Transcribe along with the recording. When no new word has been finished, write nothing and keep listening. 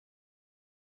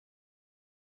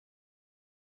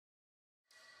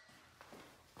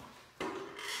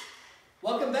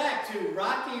Welcome back to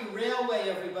Rocky Railway,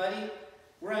 everybody.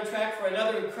 We're on track for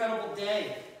another incredible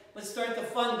day. Let's start the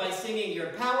fun by singing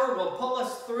Your Power Will Pull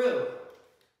Us Through.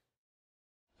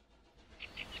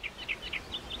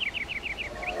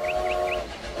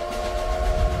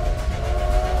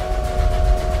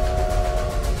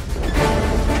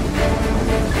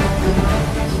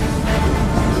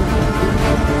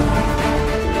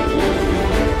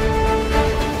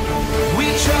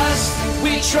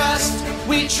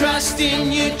 We trust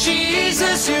in you,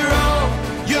 Jesus. You're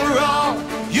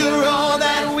all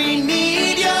that we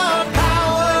need. Your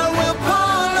power will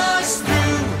pull us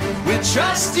through. We're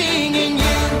trusting in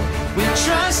you. We're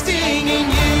trusting in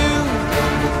you.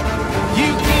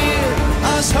 You give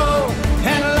us hope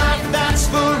and life that's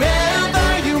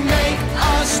forever. You make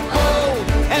us bold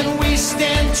and we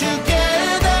stand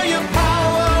together. Your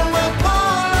power will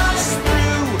pull us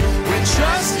through. We're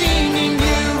trusting in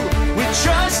you. We're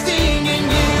trusting in you.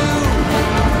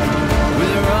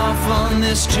 We're off on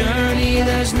this journey,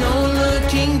 there's no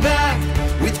looking back.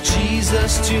 With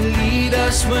Jesus to lead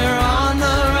us, we're on the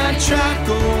right track.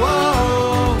 Oh,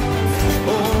 oh,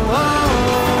 oh, oh.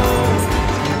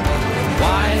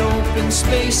 Wide open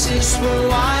spaces for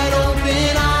wide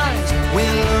open eyes.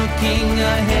 We're looking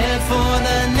ahead for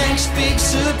the next big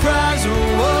surprise.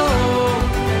 Oh, oh,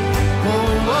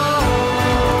 oh, oh.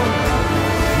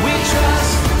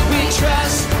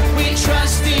 We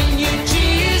trust in you,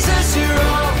 Jesus. You're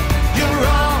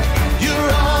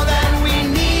all that we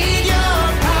need.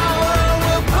 Your power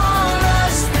will pull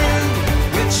us through.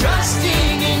 We're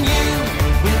trusting in you.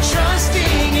 We're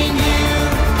trusting in you.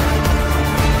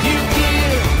 You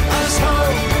give us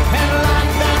hope and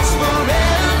life that's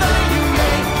forever. You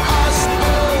make us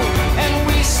whole and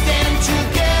we stand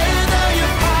together.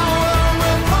 Your power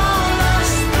will pull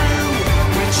us through.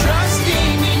 We're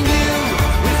trusting in you.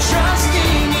 We're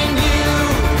trusting in you.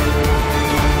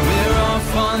 We're off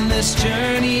on this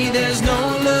journey, there's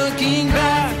no looking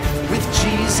back. With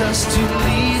Jesus to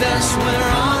lead us,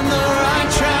 we're on the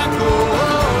right track. Oh,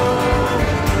 oh,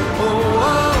 oh, oh.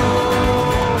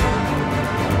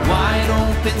 Wide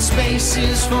open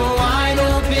spaces for wide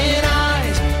open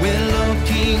eyes. We're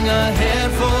looking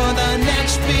ahead for the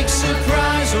next big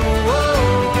surprise. Oh, oh,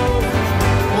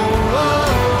 oh, oh.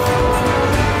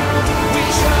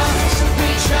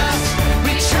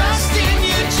 We trust in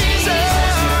you, Jesus.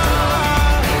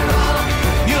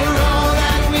 You're all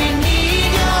that we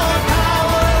need. Your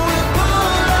power will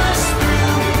pull us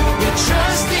through. We're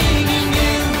trusting in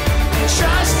you. We're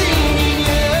trusting in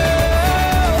you.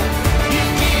 You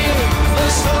give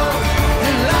us hope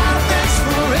and life that's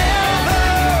forever.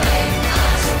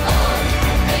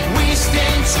 And we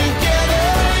stand together.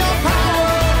 Your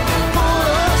power will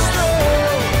pull us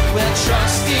through. We're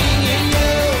trusting in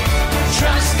you.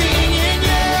 Trusting in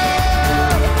you.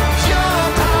 Your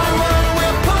power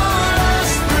will pull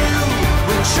us through.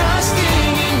 We're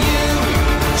trusting in you.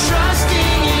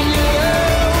 Trusting in you.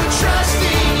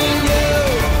 Trusting in you.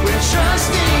 We're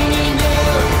trusting in you.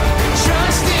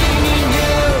 Trusting in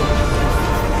you.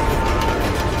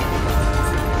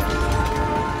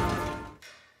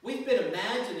 We've been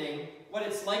imagining what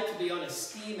it's like to be on a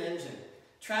steam engine,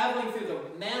 traveling through the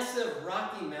massive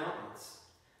Rocky Mountains.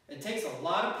 It takes a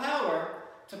lot of power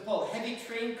to pull heavy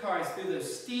train cars through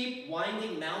those steep,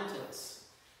 winding mountains.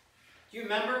 Do you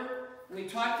remember we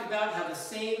talked about how the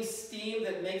same steam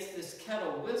that makes this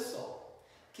kettle whistle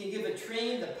can give a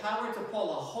train the power to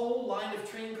pull a whole line of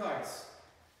train cars?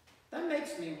 That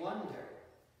makes me wonder,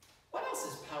 what else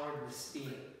is powered with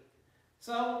steam?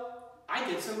 So I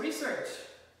did some research.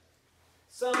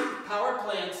 Some power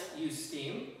plants use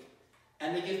steam,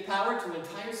 and they give power to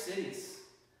entire cities.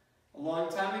 A long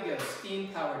time ago, steam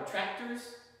powered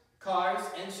tractors, cars,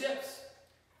 and ships.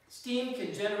 Steam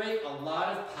can generate a lot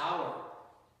of power.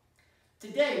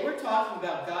 Today, we're talking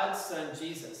about God's Son,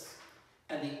 Jesus,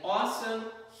 and the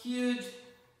awesome, huge,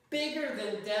 bigger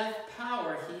than death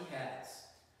power he has.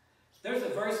 There's a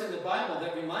verse in the Bible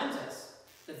that reminds us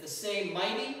that the same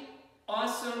mighty,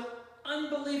 awesome,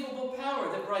 unbelievable power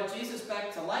that brought Jesus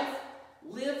back to life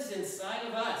lives inside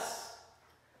of us.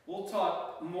 We'll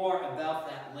talk more about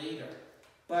that later.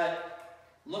 But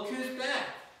look who's back.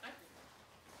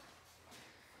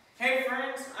 Hey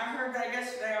friends, I heard that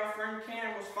yesterday our friend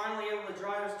Cam was finally able to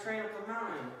drive his train up the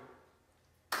mountain.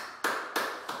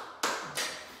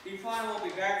 He probably won't be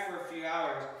back for a few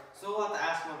hours, so we'll have to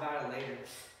ask him about it later.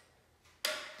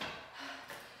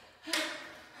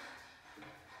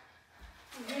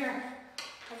 I'm here. I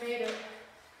made it.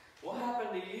 What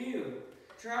happened to you?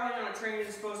 Traveling on a train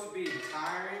isn't supposed to be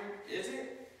tiring, is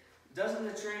it? Doesn't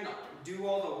the train do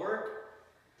all the work?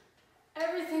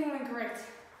 Everything went great.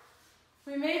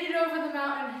 We made it over the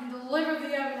mountain and delivered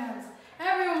the M&Ms.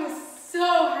 Everyone was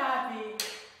so happy.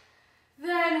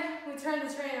 Then we turned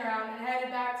the train around and headed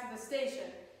back to the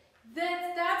station.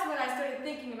 That's when I started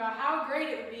thinking about how great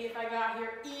it would be if I got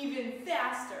here even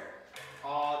faster.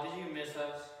 Aw, did you miss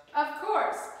us? Of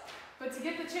course. But to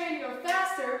get the train to go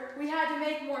faster, we had to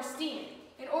make more steam.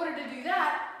 In order to do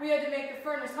that, we had to make the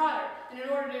furnace hotter. And in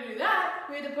order to do that,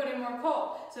 we had to put in more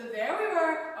coal. So there we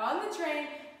were, on the train,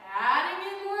 adding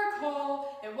in more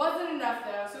coal. It wasn't enough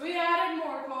though, so we added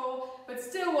more coal, but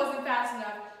still wasn't fast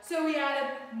enough. So we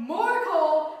added more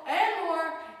coal, and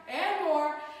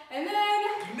more, and then...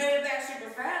 You made it back super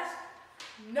fast?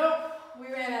 Nope, we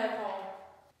ran out of coal.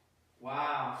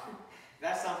 Wow,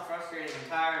 that sounds frustrating and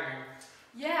tiring.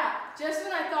 Yeah, just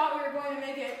when I thought we were going to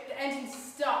make it, the engine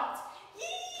stopped.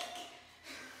 Eek!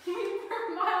 We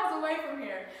were miles away from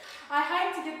here. I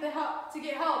hiked to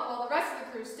get help while the rest of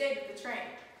the crew stayed with the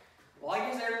train. Well,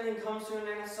 I guess everything comes to an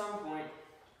end at some point.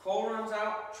 Coal runs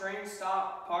out, trains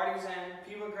stop, parties end,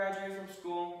 people graduate from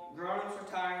school, grown-ups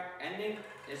retire, ending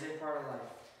is a part of life.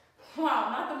 Wow,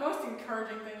 not the most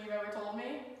encouraging thing you've ever told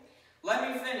me. Let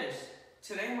me finish.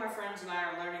 Today my friends and I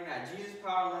are learning that Jesus'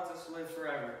 power lets us live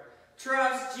forever.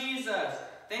 Trust Jesus!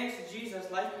 Thanks to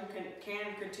Jesus, life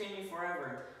can continue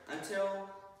forever until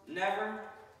never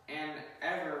and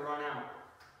ever run out.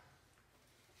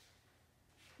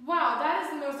 Wow, that is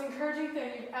the most encouraging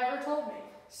thing you've ever told me.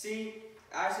 See,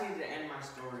 I just need to end my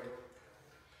story.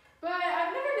 But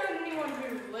I've never known anyone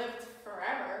who lived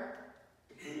forever.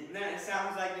 Then it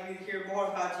sounds like you need to hear more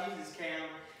about Jesus, Cam.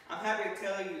 I'm happy to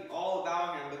tell you all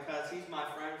about him because he's my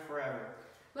friend forever.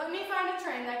 Let me find a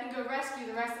train that can go rescue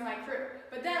the rest of my crew.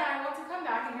 But then I want to come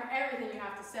back and hear everything you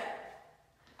have to say.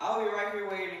 I'll be right here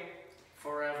waiting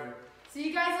forever. See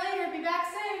you guys later. Be back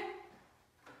soon.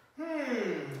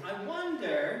 I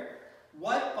wonder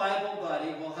what Bible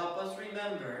buddy will help us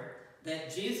remember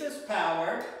that Jesus'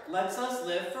 power lets us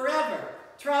live forever.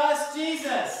 Trust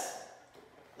Jesus.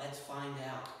 Let's find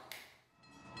out.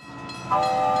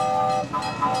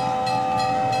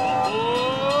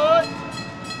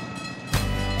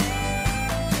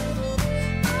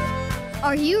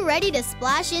 Are you ready to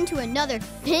splash into another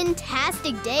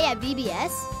fantastic day at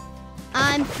VBS?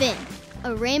 I'm Finn,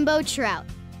 a rainbow trout.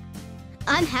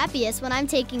 I'm happiest when I'm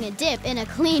taking a dip in a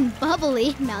clean,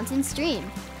 bubbly mountain stream.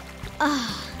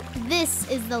 Ah, this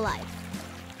is the life.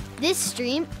 This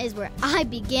stream is where I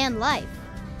began life.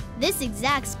 This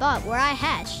exact spot where I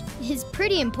hatched is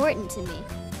pretty important to me,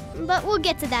 but we'll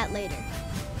get to that later.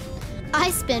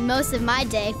 I spend most of my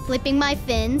day flipping my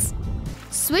fins,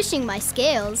 swishing my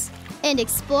scales, and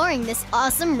exploring this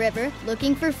awesome river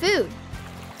looking for food.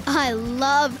 I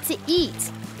love to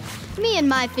eat. Me and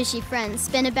my fishy friends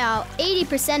spend about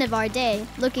 80% of our day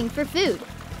looking for food.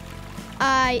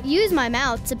 I use my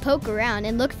mouth to poke around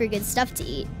and look for good stuff to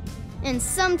eat. And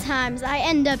sometimes I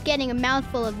end up getting a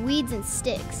mouthful of weeds and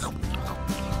sticks.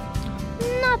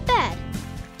 Not bad.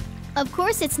 Of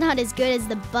course, it's not as good as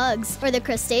the bugs or the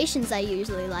crustaceans I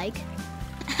usually like.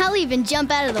 I'll even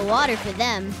jump out of the water for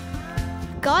them.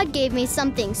 God gave me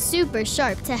something super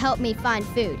sharp to help me find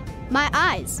food. My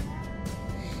eyes.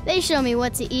 They show me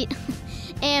what to eat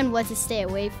and what to stay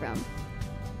away from.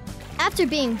 After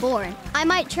being born, I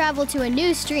might travel to a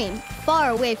new stream far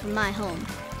away from my home.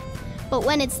 But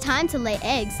when it's time to lay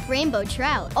eggs, rainbow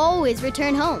trout always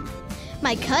return home.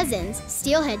 My cousins,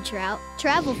 steelhead trout,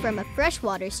 travel from a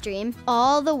freshwater stream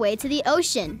all the way to the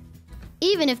ocean.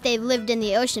 Even if they've lived in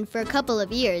the ocean for a couple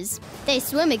of years, they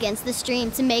swim against the stream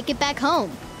to make it back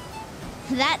home.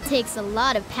 That takes a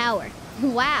lot of power.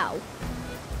 Wow.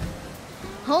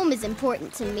 Home is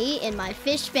important to me and my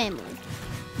fish family.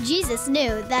 Jesus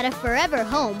knew that a forever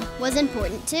home was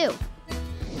important too.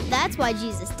 That's why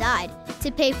Jesus died,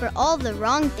 to pay for all the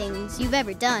wrong things you've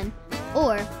ever done,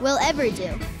 or will ever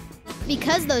do.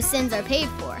 Because those sins are paid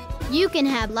for, you can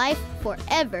have life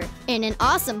forever in an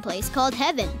awesome place called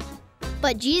heaven.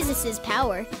 But Jesus'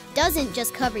 power doesn't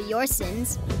just cover your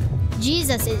sins.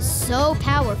 Jesus is so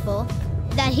powerful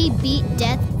that he beat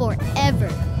death forever.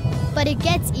 But it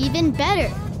gets even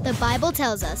better. The Bible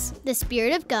tells us the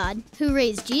Spirit of God, who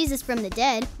raised Jesus from the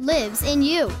dead, lives in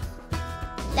you.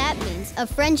 That means a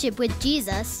friendship with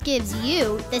Jesus gives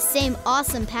you the same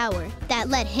awesome power that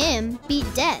let him beat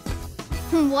death.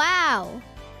 Wow!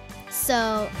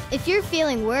 So, if you're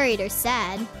feeling worried or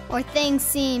sad, or things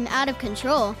seem out of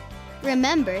control,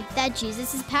 remember that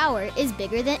Jesus' power is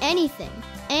bigger than anything,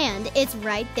 and it's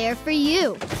right there for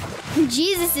you.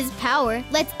 Jesus' power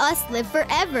lets us live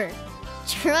forever.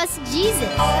 Trust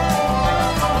Jesus.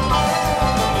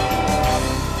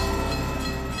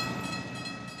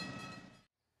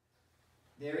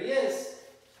 There he is.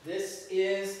 This is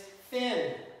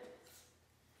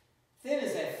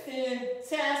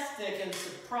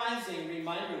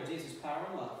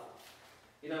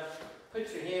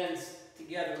put your hands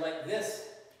together like this.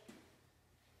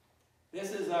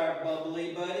 This is our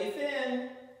bubbly buddy Finn.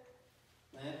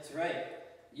 That's right.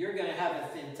 You're going to have a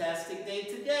fantastic day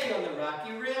today on the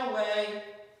Rocky Railway.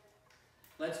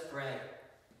 Let's pray.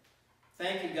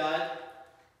 Thank you, God,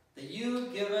 that you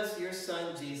give us your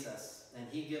Son, Jesus, and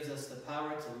he gives us the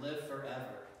power to live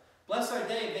forever. Bless our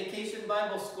day, Vacation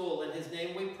Bible School. In his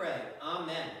name we pray.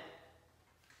 Amen.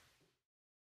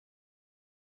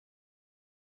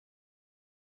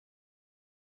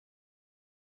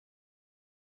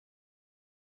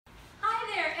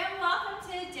 Hi there, and welcome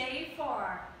to day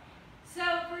 4. So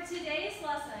for today's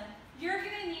lesson, you're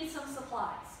going to need some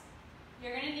supplies.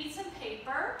 You're going to need some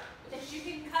paper that you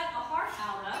can cut a heart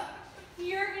out of.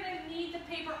 You're going to need the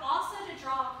paper also to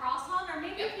draw a cross on, or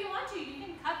maybe if you want to, you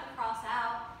can cut the cross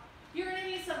out. You're going to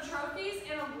need some trophies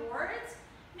and awards,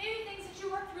 maybe things that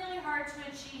you worked really hard to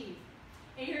achieve.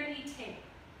 And you're going to need tape.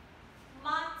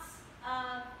 Lots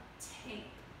of tape.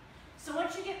 So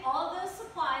once you get all of those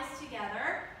supplies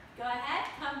together, go ahead,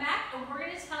 come back, and we're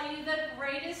going to tell you the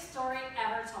greatest story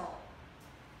ever told.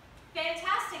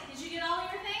 Fantastic. Did you get all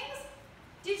your things?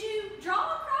 Did you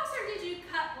draw a cross or did you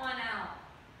cut one out?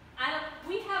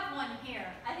 We have one here.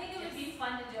 I think it would be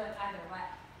fun to do it either way.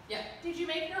 Yep. Did you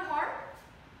make your heart?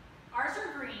 Ours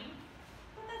are green,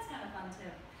 but that's kind of fun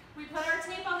too. We put our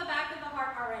tape on the back of the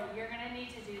heart already. You're going to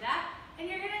need to do that. And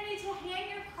you're going to need to hang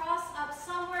your cross up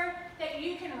somewhere that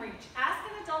you can reach. Ask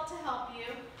an adult to help you.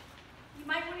 You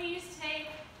might want to use tape.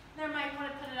 They might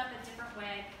want to put it up a different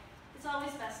way. It's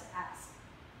always best to ask.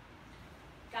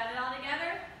 Got it all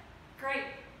together? Great.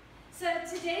 So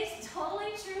today's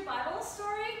totally true Bible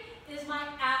story is my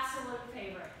absolute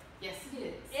favorite. Yes,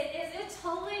 it is. It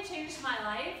totally changed my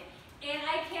life, and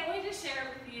I can't wait to share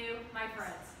it with you, my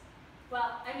friends.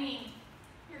 Well, I mean,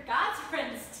 you're God's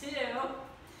friends too.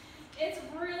 It's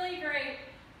really great.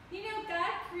 You know,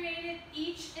 God created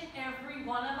each and every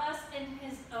one of us in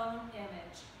his own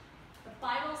image. The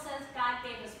Bible says God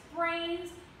gave us brains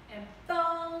and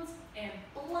bones and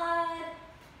blood.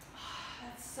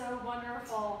 That's so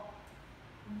wonderful.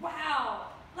 Wow.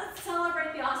 Let's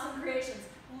celebrate the awesome creations.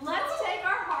 Let's take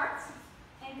our hearts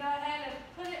and go ahead and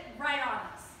put it right on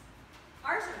us.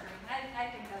 Ours are green. I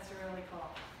think that's really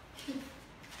cool.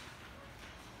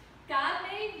 God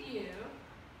made you,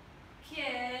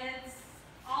 kids,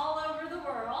 all over the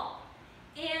world,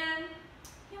 and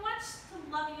he wants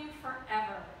to love you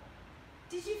forever.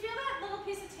 Did you feel that little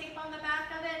piece of tape on the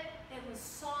back of it? It was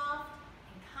soft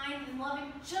and kind and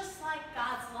loving, just like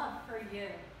God's love for you.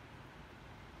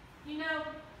 You know,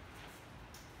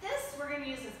 this we're going to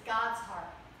use as God's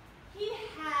heart. He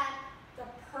had the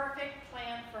perfect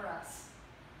plan for us.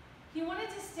 He wanted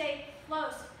to stay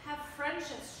close, have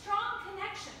friendships, strong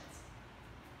connections.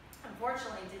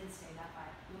 Unfortunately, it didn't stay that way.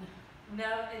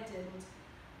 No, it didn't.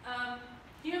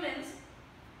 Humans,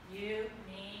 you,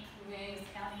 me,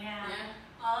 County Ann,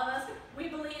 all of us, we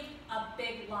believed a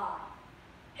big lie.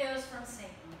 It was from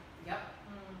Satan. Yep.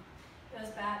 It was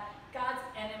bad. God's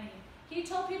enemy. He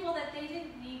told people that they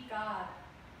didn't need God.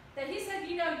 That he said,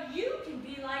 you know, you can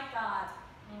be like God.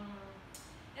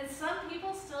 And some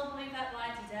people still believe that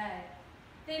lie today.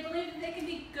 They believe that they can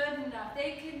be good enough.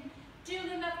 They can do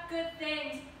enough good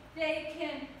things. They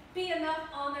can be enough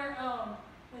on their own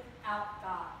without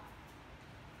God.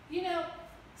 You know,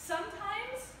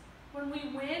 sometimes when we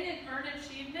win and earn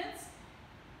achievements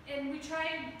and we try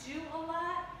and do a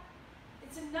lot,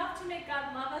 it's enough to make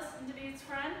God love us and to be his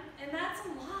friend, and that's a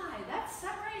lie. That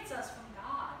separates us from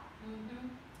God.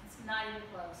 It's not even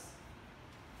close.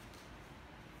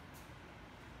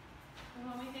 And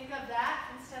when we think of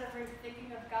that, instead of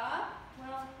thinking of God,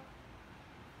 well,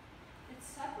 it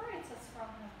separates us from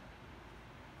him.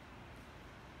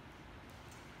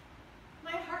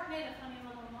 My heart made a funny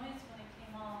little noise when it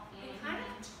came off. It kind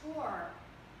of tore.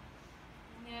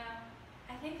 Yeah,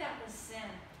 I think that was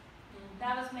sin.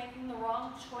 That was making the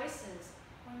wrong choices.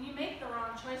 When you make the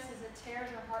wrong choices, it tears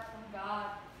your heart from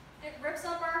God. It rips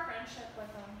up our friendship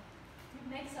with him. It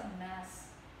makes a mess.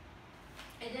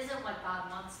 It isn't what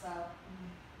God wants, though.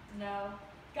 No.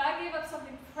 God gave up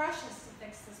something precious to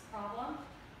fix this problem.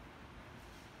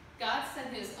 God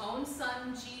sent his own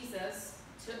son, Jesus,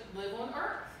 to live on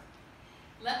earth.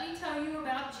 Let me tell you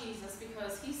about Jesus,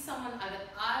 because he's someone that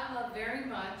I love very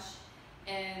much,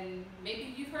 and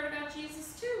maybe you've heard about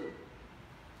Jesus too.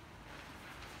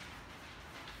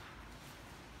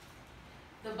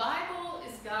 The Bible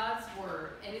is God's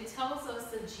word, and it tells us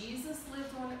that Jesus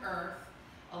lived on earth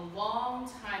a long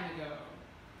time ago.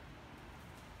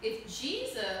 If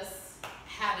Jesus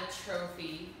had a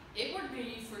trophy, it would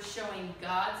be for showing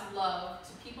God's love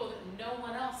to people that no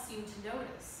one else seemed to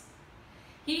notice.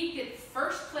 He'd get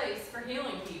first place for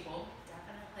healing people,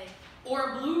 Definitely.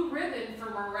 or a blue ribbon for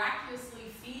miraculously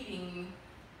feeding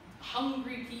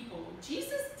hungry people.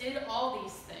 Jesus did all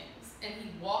these things, and he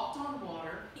walked on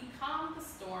water, he calmed the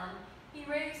storm, he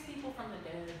raised people from the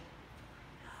dead.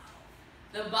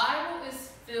 The Bible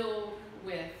is filled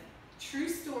with true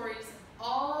stories of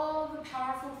all the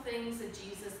powerful things that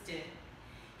Jesus did.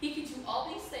 He could do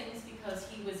all these things because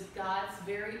he was God's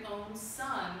very own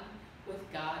son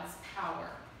with God's power.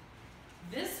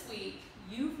 This week,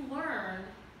 you've learned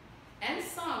and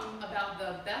sung about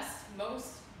the best,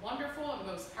 most wonderful, and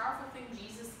most powerful thing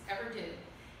Jesus ever did.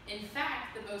 In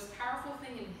fact, the most powerful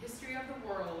thing in the history of the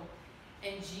world,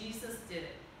 and Jesus did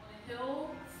it. On a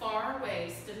hill far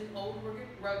away stood an old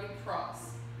rugged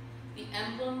cross, the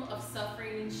emblem of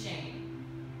suffering and shame.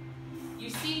 You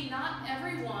see, not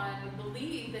everyone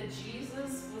believed that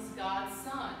Jesus was God's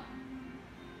son.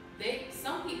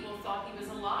 Some people thought he was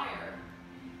a liar.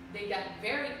 They got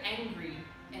very angry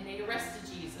and they arrested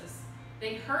Jesus.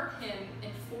 They hurt him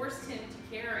and forced him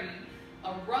to carry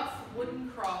a rough wooden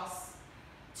cross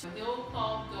to a hill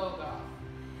called Golgotha.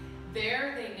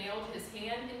 There they nailed his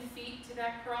hand and feet to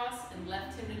that cross and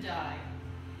left him to die.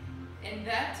 In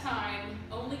that time,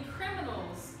 only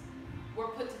criminals were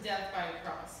put to death by a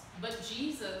cross. But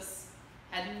Jesus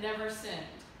had never sinned.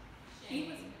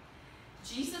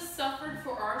 Jesus suffered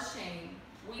for our shame.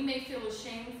 We may feel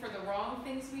ashamed for the wrong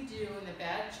things we do and the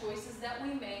bad choices that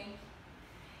we make.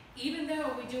 Even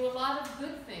though we do a lot of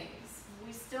good things,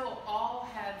 we still all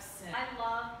have sin. I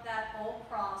love that old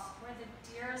cross where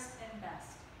the dearest and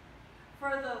best for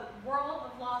the world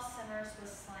of lost sinners was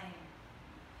slain.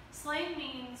 Slain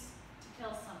means to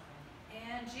kill something.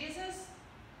 And Jesus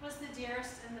was the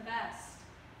dearest and the best.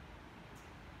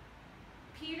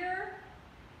 Peter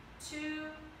 2,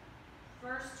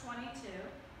 verse 22,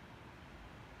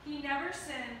 he never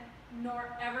sinned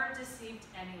nor ever deceived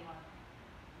anyone.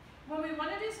 When we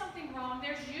want to do something wrong,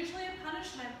 there's usually a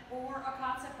punishment or a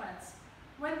consequence.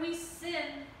 When we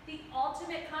sin, the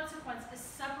ultimate consequence is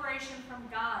separation from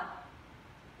God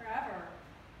forever.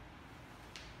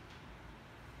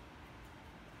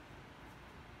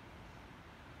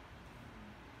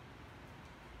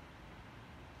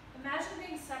 Imagine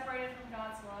being separated from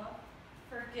God's love,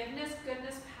 forgiveness,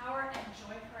 goodness, power, and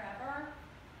joy forever.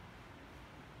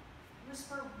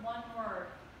 Whisper one word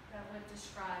that would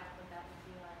describe what that would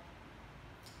be like.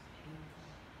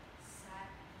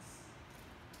 Sadness.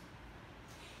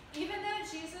 Even though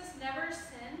Jesus never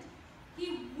sinned,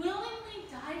 he willingly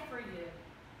died for you.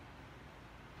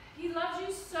 He loved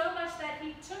you so much that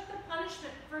he took the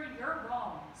punishment for your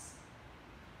wrongs.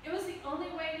 It was the only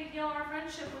way to heal our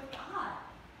friendship with God.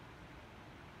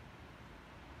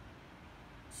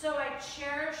 So I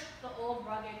cherish the old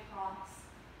rugged cross.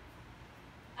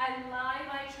 I lie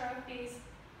my trophies,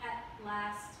 at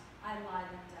last I lie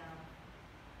them down.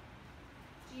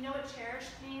 Do you know what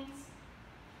cherished means?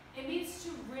 It means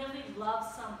to really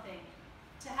love something,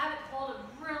 to have it hold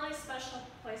a really special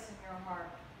place in your heart.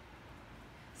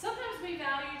 Sometimes we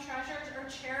value, treasure, or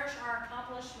cherish our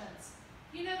accomplishments.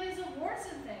 You know, these awards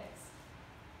and things.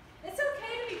 It's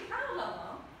okay to be proud of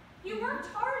them. You worked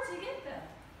hard to get them.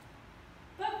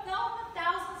 But all the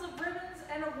thousands of ribbons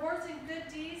and awards and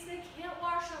good deeds, they can't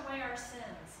wash away our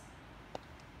sins.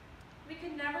 We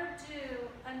can never do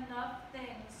enough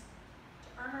things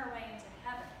to earn our way into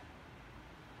heaven.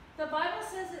 The Bible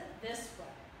says it this way.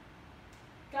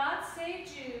 God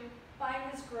saved you by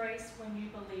his grace when you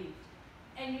believed.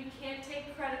 And you can't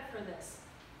take credit for this.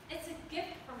 It's a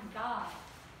gift from God.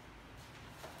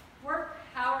 We're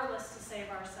powerless to save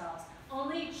ourselves.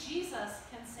 Only Jesus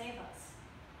can save us.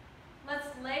 Let's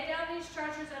lay down these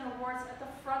treasures and awards at the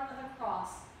front of the cross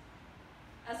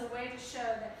as a way to show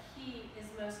that he is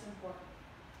most important.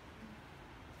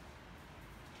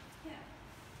 Yeah.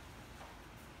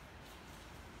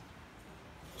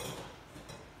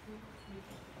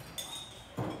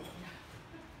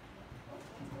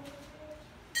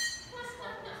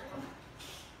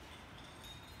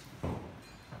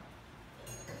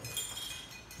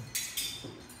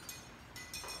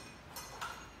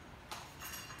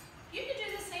 You can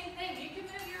do the same thing. You can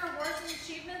move your awards and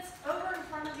achievements over in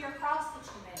front of your cross that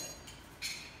you made.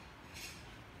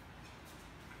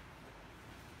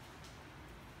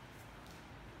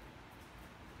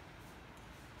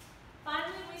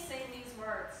 Finally, we sing these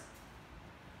words.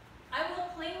 I will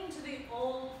cling to the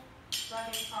old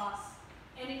rugged cross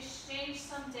and exchange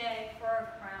someday for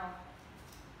a crown.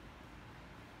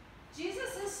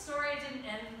 Jesus' story didn't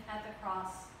end at the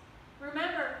cross.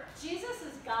 Remember, Jesus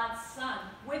is God's son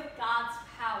with God's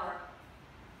power.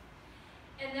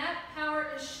 And that power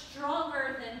is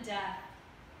stronger than death.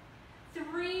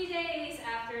 3 days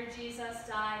after Jesus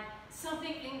died,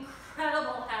 something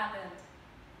incredible happened.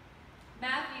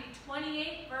 Matthew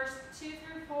 28, verse 2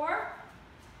 through 4.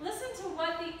 Listen to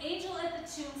what the angel at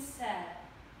the tomb said.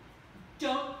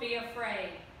 "Don't be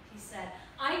afraid," he said.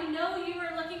 "I know you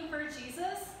are looking for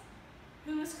Jesus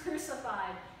who was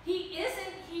crucified. He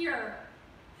isn't here.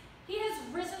 He has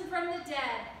risen from the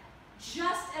dead,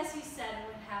 just as he said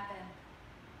would happen.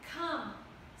 Come,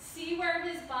 see where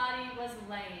his body was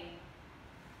laying."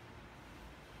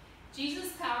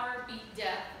 Jesus' power beat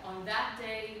death on that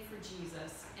day for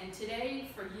Jesus, and today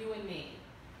for you and me.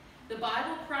 The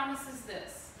Bible promises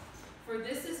this: "For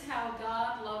this is how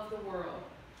God loved the world.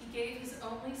 He gave his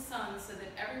only Son so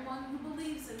that everyone who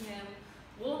believes in him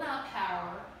will not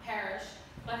perish,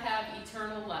 but have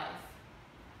eternal life."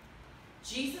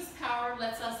 Jesus' power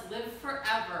lets us live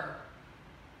forever.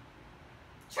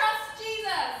 Trust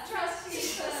Jesus! Trust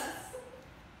Jesus.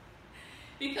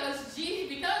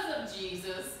 Because of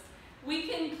Jesus, we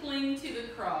can cling to the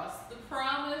cross, the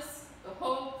promise, the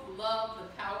hope, the love,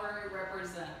 the power it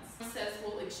represents. It says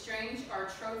we'll exchange our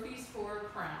trophies for a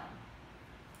crown.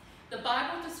 The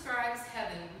Bible describes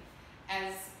heaven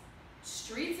as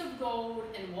streets of gold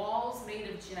and walls made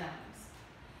of gems.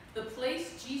 The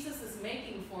place Jesus is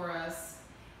making for us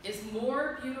is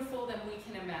more beautiful than we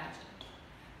can imagine.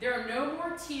 There are no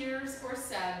more tears or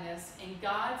sadness, and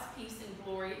God's peace and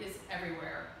glory is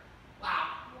everywhere.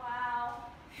 Wow. Wow.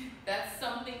 That's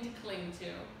something to cling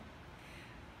to.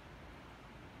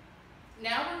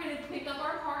 Now we're going to pick up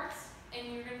our hearts,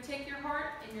 and you're going to take your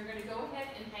heart and you're going to go ahead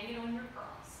and hang it on your cross.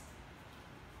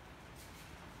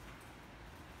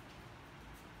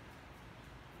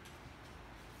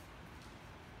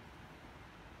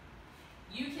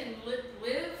 You can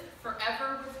live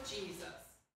forever with Jesus.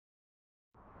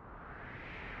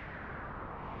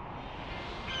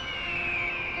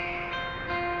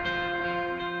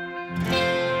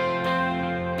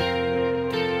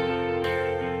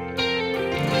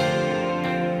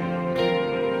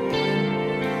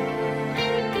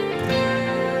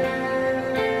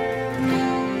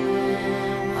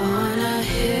 On a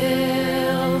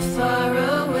hill far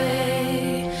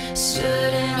away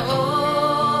stood an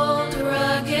old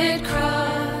rugged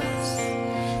cross,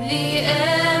 the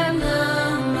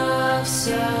emblem of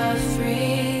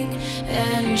suffering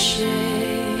and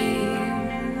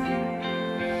shame.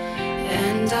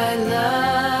 And I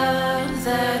love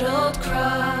that old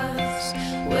cross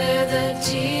where the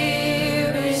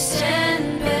dearest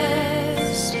and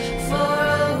best for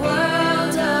a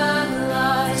world of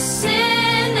lost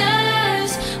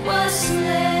sinners was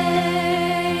slain.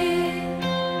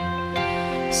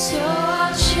 So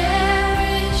I'll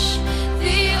cherish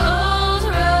the old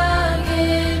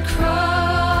rugged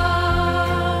cross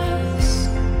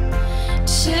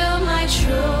till my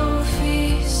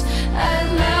trophies at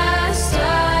last I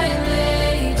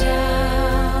lay down.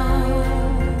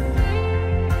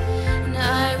 And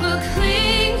I will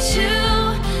cling to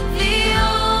the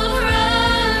old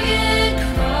rugged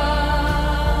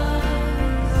cross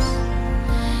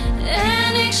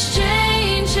and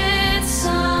exchange it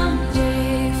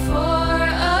someday for a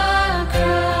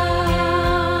crown.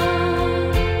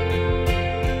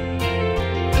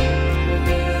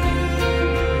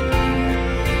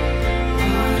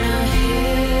 On a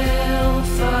hill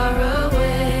far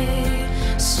away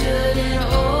stood an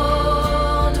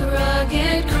old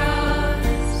rugged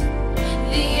cross,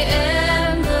 the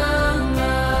emblem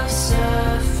of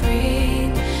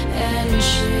suffering and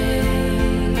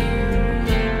shame.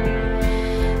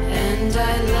 And I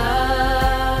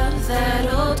love that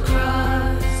old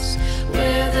cross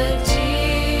where the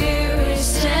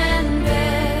dearest and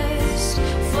best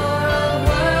for a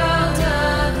world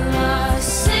of lost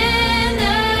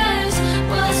sinners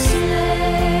was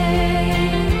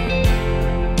slain.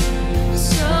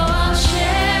 So I'll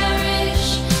cherish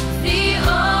the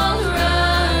old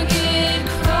rugged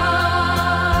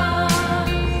cross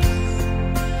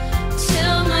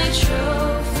till my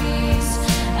trophies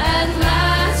at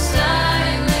last I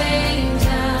lay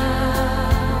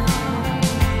down.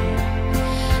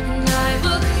 And I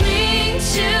will cling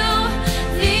to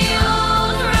the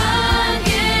old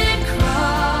rugged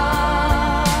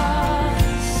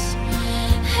cross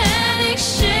and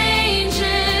exchange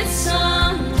it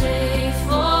someday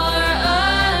for a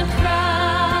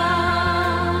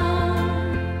crown.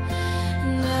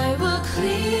 And I will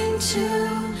cling to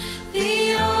the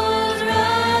old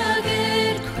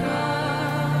rugged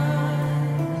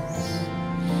cross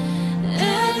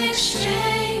and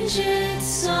exchange it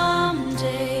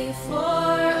someday for a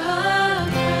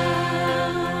crown.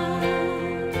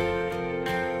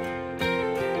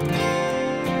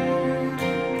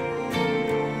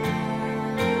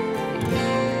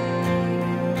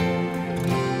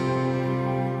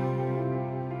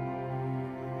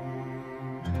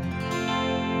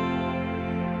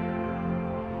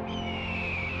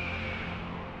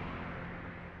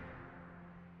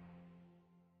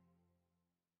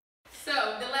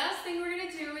 So the last thing we're going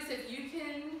to do is if you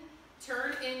can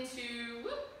turn into,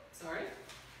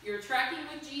 your Tracking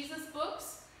with Jesus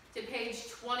books to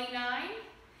page 29.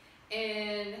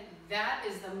 And that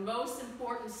is the most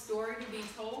important story to be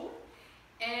told.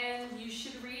 And you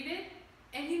should read it.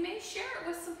 And you may share it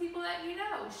with some people that you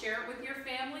know. Share it with your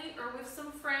family or with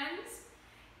some friends.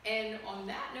 And on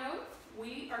that note,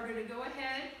 we are going to go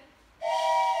ahead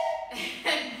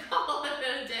and call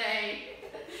it a day.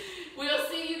 We'll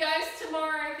see you guys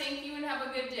tomorrow. Thank you and have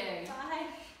a good day. Bye.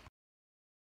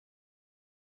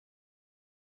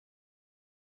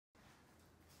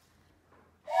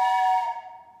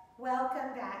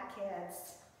 Welcome back,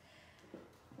 kids.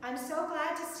 I'm so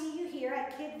glad to see you here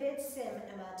at Kid Vid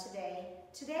Cinema today.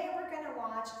 Today we're going to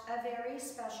watch a very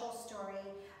special story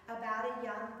about a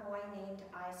young boy named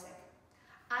Isaac.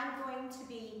 I'm going to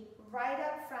be right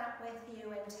up front with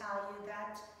you and tell you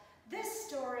that this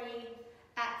story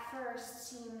at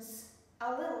first seems a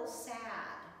little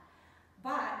sad,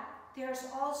 but there's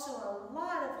also a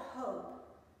lot of hope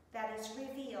that is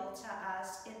revealed to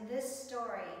us in this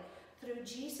story through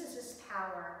Jesus'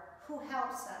 power, who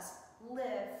helps us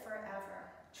live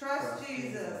forever. Trust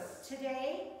Jesus.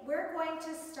 Today, we're going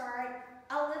to start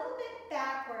a little bit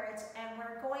backwards, and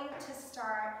we're going to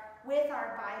start with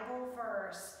our Bible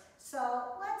verse. So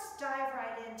let's dive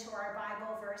right into our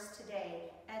Bible verse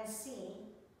today and see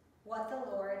what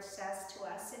the Lord says to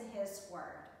us in His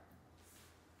Word.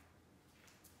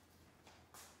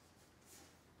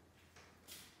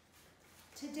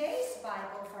 Today's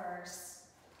Bible verse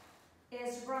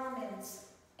is Romans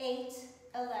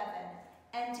 8:11,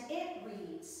 and it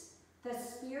reads, "The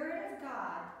Spirit of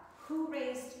God, who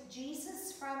raised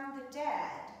Jesus from the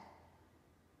dead,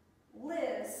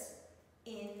 lives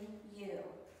in you."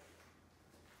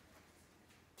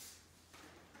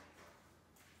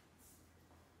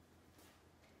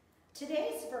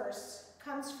 Today's verse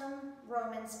comes from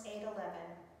Romans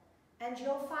 8:11, and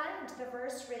you'll find the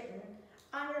verse written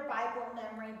on your Bible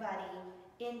Memory Buddy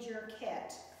in your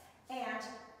kit. And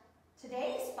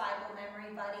today's Bible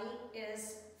Memory Buddy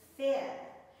is Finn.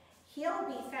 He'll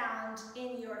be found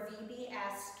in your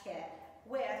VBS kit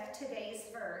with today's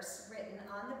verse written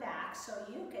on the back so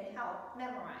you can help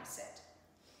memorize it.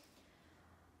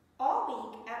 All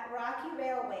week at Rocky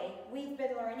Railway, we've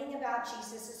been learning about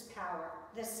Jesus' power.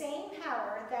 The same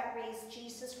power that raised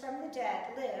Jesus from the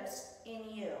dead lives in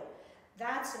you.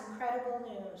 That's incredible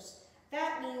news.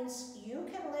 That means you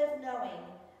can live knowing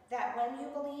that when you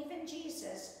believe in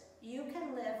Jesus, you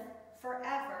can live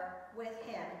forever with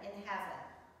Him in heaven.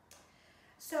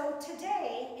 So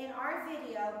today, in our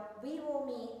video, we will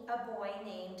meet a boy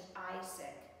named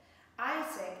Isaac.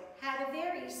 Isaac had a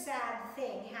very sad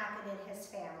thing happen in his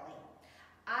family.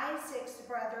 Isaac's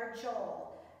brother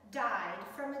Joel died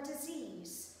from a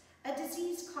disease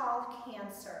called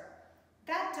cancer.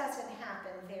 That doesn't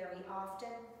happen very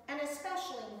often, and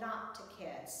especially not to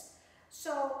kids.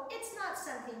 So it's not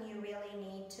something you really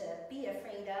need to be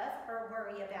afraid of or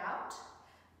worry about.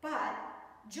 But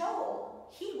Joel,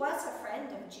 he was a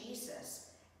friend of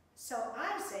Jesus. So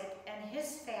Isaac and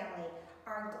his family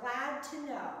are glad to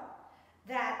know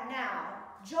that now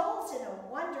Joel's in a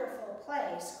wonderful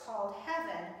place called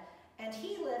heaven, and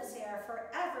he lives there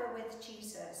forever with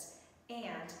Jesus.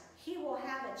 And he will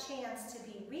have a chance to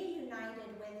be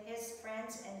reunited with his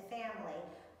friends and family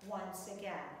once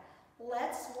again.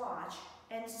 Let's watch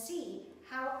and see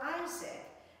how Isaac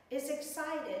is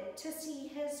excited to see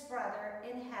his brother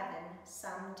in heaven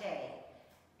someday.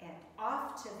 And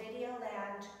off to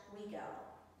Videoland we go.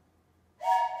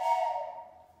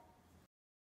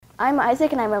 I'm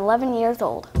Isaac and I'm 11 years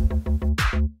old.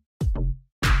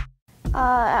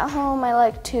 At home I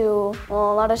like to, a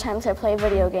lot of times I play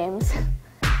video games.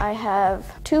 I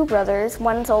have two brothers.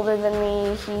 One's older than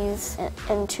me. He's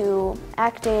into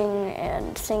acting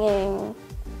and singing.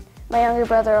 My younger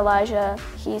brother Elijah,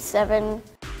 he's 7.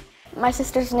 My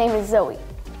sister's name is Zoe,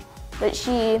 but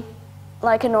she,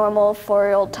 like a normal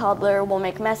 4-year-old toddler, will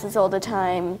make messes all the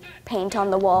time, paint on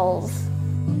the walls.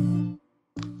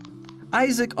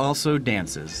 Isaac also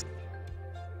dances.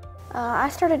 I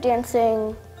started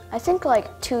dancing, I think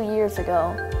like 2 years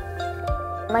ago.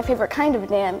 My favorite kind of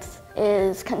dance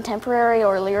is contemporary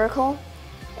or lyrical.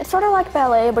 It's sort of like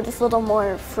ballet, but it's a little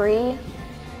more free.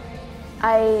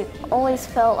 I always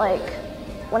felt like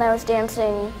when I was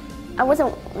dancing, I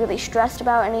wasn't really stressed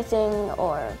about anything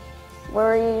or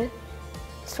worried.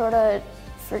 Sort of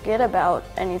forget about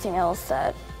anything else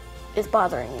that is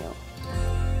bothering you.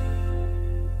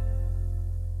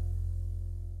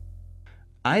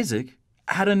 Isaac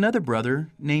had another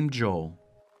brother named Joel.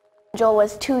 Joel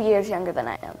was 2 years younger than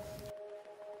I am.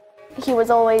 He was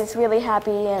always really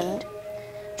happy and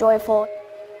joyful.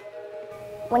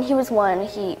 When he was 1,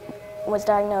 he was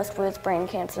diagnosed with brain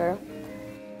cancer.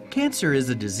 Cancer is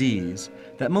a disease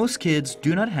that most kids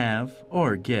do not have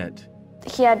or get.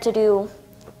 He had to do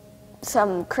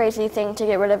some crazy thing to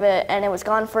get rid of it, and it was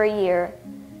gone for a year.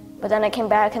 But then it came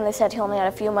back and they said he only had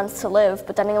a few months to live,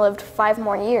 but then he lived 5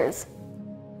 more years.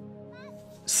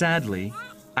 Sadly,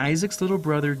 Isaac's little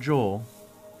brother Joel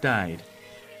died.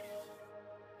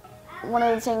 One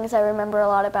of the things I remember a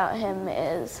lot about him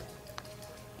is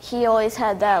he always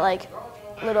had that like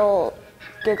little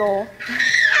giggle.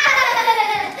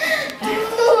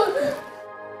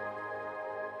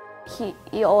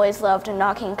 He always loved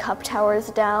knocking cup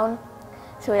towers down.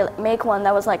 So he'd make one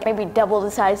that was like maybe double the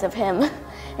size of him,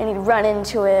 and he'd run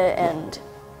into it and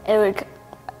it would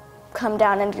come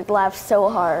down and he'd laugh so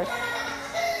hard.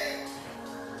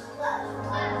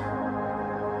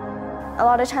 A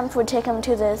lot of times we'd take him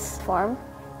to this farm.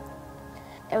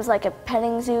 It was like a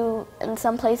petting zoo in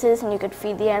some places, and you could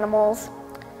feed the animals.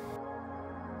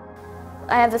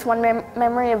 I have this one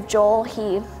memory of Joel.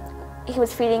 He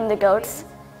was feeding the goats,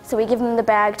 so we give him the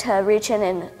bag to reach in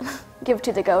and give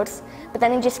to the goats, but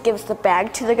then he just gives the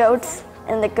bag to the goats,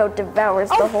 and the goat devours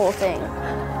the whole thing.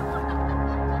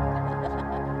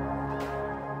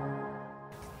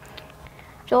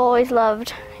 Joel always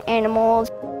loved animals.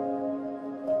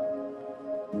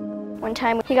 One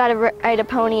time he got to ride a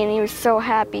pony and he was so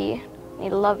happy. He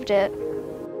loved it.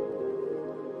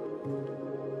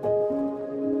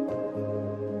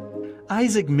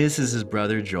 Isaac misses his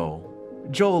brother Joel.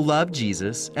 Joel loved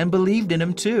Jesus and believed in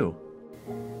him too.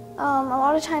 A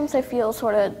lot of times I feel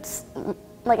sort of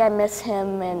like I miss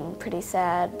him and pretty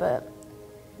sad, but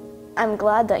I'm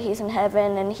glad that he's in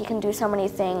heaven and he can do so many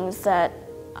things that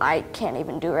I can't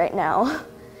even do right now.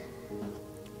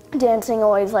 Dancing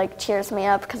always like cheers me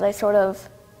up because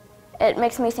it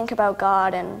makes me think about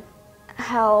God and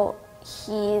how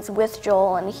he's with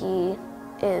Joel and he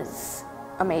is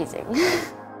amazing.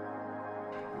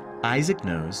 Isaac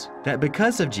knows that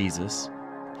because of Jesus,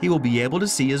 he will be able to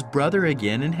see his brother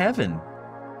again in heaven.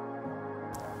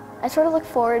 I sort of look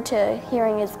forward to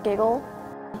hearing his giggle,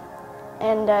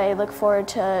 and I look forward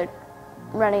to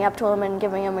running up to him and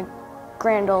giving him a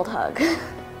grand old hug.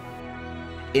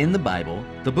 In the Bible,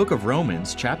 the book of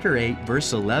Romans, chapter 8,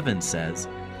 verse 11 says,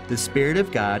 "The Spirit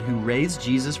of God who raised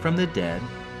Jesus from the dead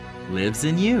lives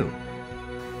in you."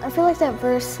 I feel like that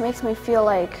verse makes me feel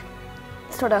like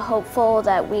sort of hopeful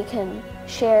that we can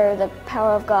share the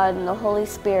power of God and the Holy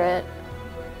Spirit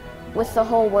with the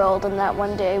whole world, and that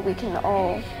one day we can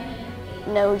all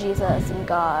know Jesus and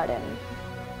God and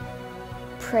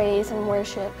praise and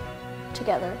worship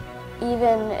together.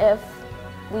 Even if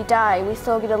we die, we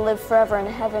still get to live forever in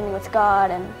heaven with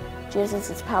God, and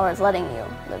Jesus' power is letting you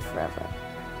live forever.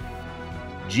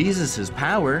 Jesus'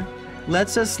 power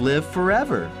lets us live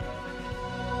forever.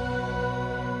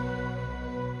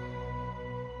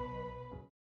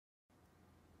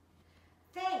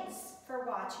 Thanks for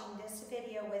watching this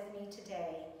video with me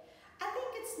today. I think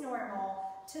it's normal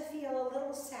to feel a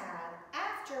little sad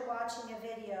after watching a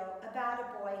video about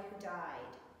a boy who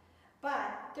died.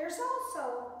 But there's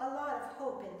also a lot of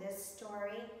hope in this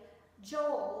story.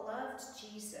 Joel loved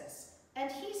Jesus,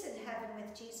 and he's in heaven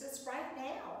with Jesus right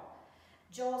now.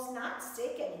 Joel's not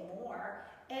sick anymore,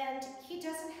 and he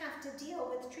doesn't have to deal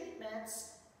with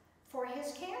treatments for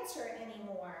his cancer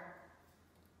anymore.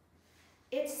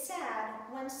 It's sad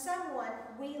when someone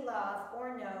we love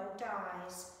or know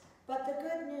dies, but the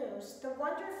good news, the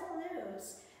wonderful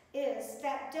news, is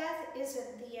that death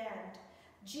isn't the end.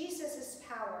 Jesus'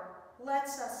 power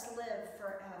lets us live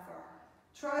forever.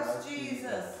 Trust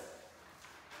Jesus.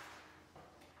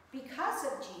 Because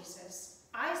of Jesus,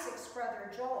 Isaac's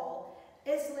brother Joel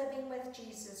is living with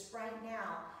Jesus right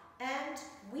now, and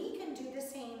we can do the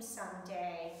same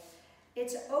someday.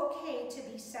 It's okay to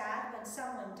be sad when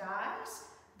someone dies,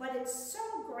 but it's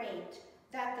so great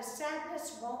that the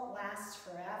sadness won't last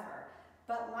forever,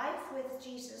 but life with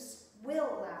Jesus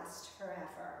will last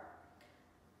forever.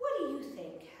 What do you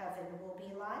think heaven will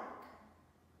be like?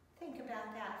 Think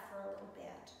about that for a little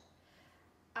bit.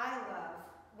 I love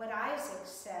what Isaac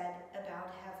said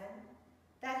about heaven,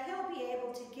 that he'll be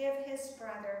able to give his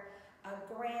brother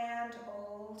a grand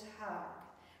old hug,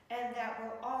 and that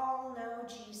we'll all know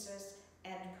Jesus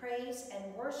and praise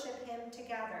and worship him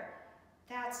together.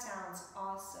 That sounds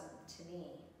awesome to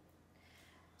me.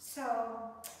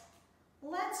 So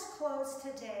let's close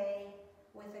today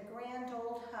with a grand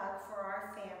old hug for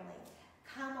our family.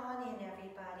 Come on in,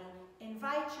 everybody.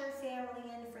 Invite your family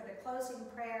in for the closing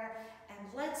prayer, and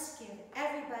let's give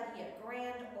everybody a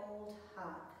grand old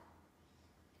hug.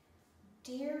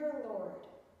 Dear Lord,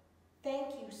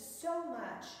 thank you so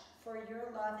much for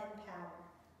your love and power.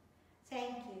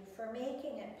 Thank you for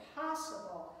making it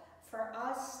possible for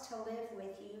us to live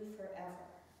with you forever.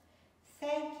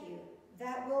 Thank you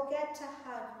that we'll get to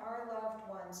hug our loved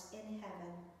ones in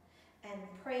heaven and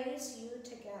praise you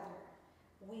together.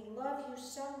 We love you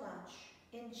so much.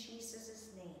 In Jesus'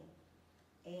 name,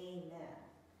 amen.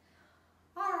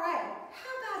 All right,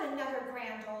 how about another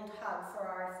grand old hug for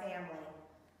our family?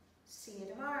 See you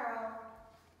tomorrow.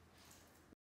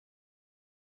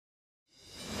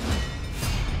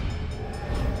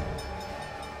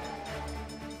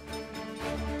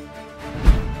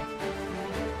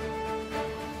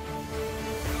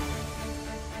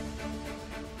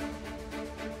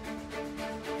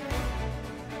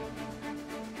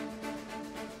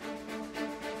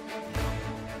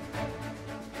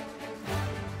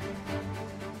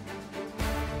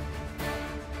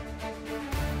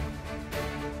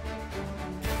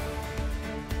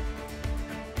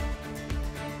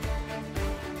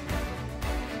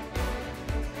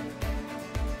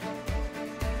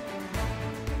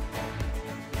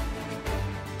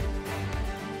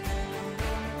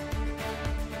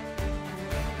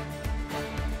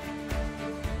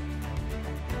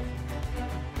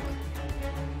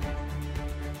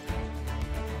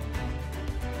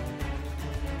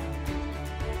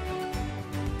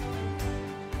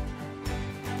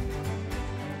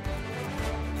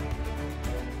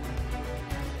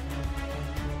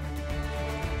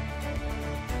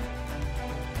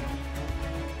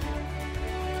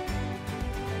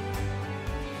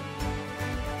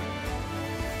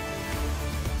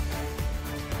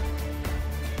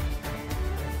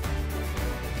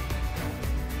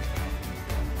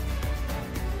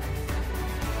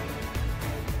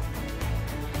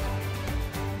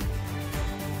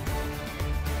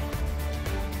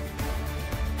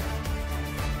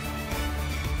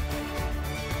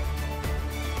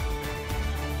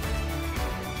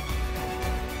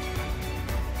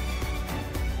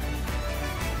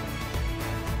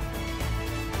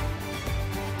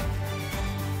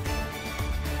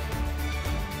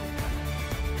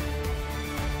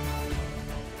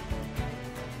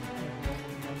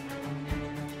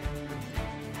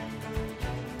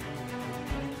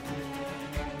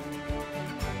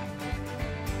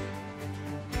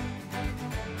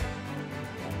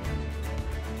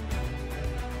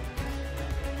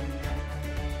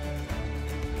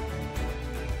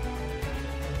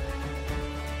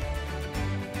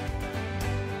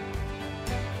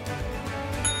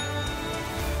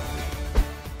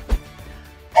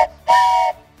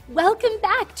 Welcome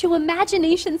back to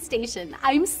Imagination Station.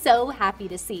 I'm so happy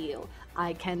to see you.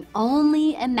 I can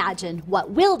only imagine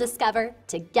what we'll discover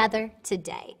together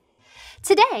today.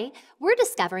 Today, we're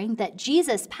discovering that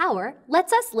Jesus' power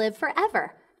lets us live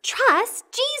forever. Trust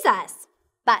Jesus!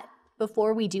 But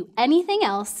before we do anything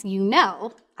else, you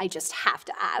know, I just have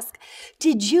to ask,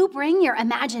 did you bring your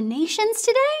imaginations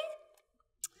today?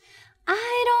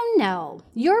 I don't know.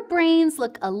 Your brains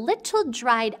look a little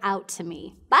dried out to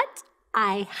me, but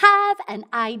I have an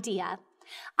idea.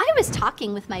 I was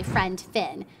talking with my friend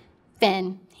Finn.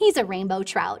 Finn, he's a rainbow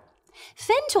trout.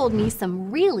 Finn told me some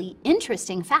really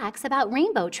interesting facts about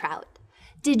rainbow trout.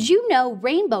 Did you know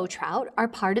rainbow trout are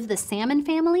part of the salmon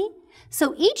family?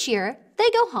 So each year, they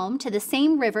go home to the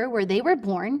same river where they were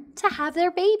born to have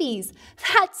their babies.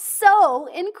 That's so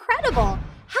incredible.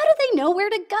 How do they know where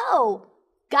to go?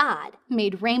 God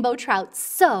made rainbow trout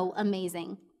so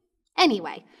amazing.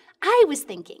 Anyway, I was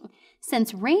thinking,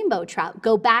 since rainbow trout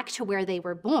go back to where they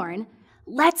were born,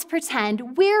 let's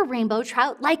pretend we're rainbow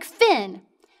trout like Finn.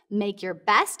 Make your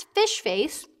best fish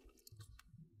face.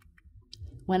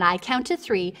 When I count to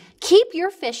 3, keep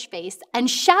your fish face and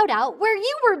shout out where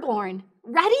you were born.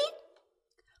 Ready?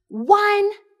 1,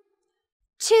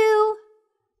 2,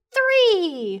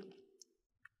 3.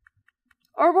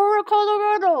 Aurora,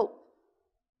 Colorado.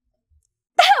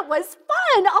 That was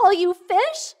fun, all you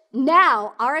fish.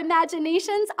 Now our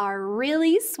imaginations are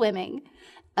really swimming.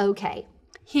 Okay,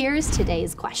 here's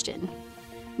today's question.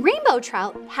 Rainbow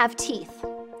trout have teeth,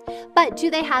 but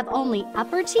do they have only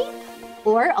upper teeth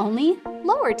or only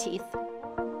lower teeth?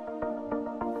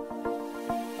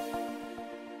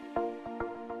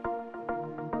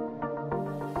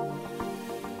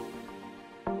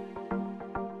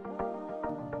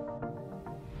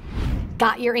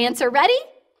 Got your answer ready?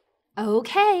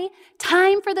 Okay,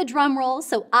 time for the drum roll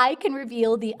so I can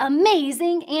reveal the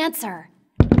amazing answer.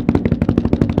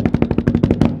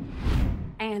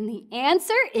 And the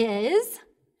answer is,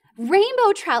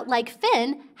 rainbow trout like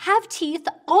Finn have teeth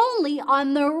only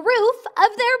on the roof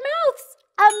of their mouths.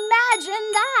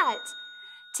 Imagine that!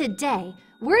 Today,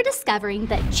 we're discovering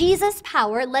that Jesus'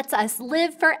 power lets us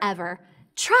live forever.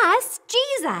 Trust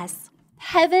Jesus.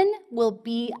 Heaven will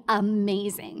be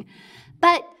amazing.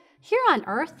 But here on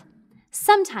earth,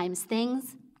 sometimes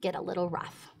things get a little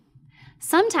rough.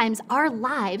 Sometimes our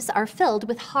lives are filled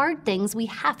with hard things we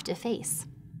have to face.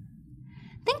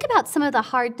 Think about some of the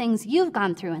hard things you've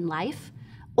gone through in life,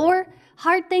 or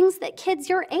hard things that kids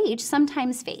your age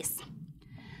sometimes face.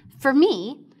 For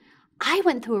me, I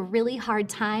went through a really hard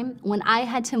time when I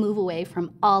had to move away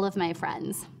from all of my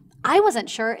friends. I wasn't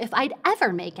sure if I'd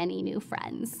ever make any new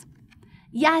friends.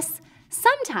 Yes,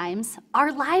 sometimes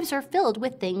our lives are filled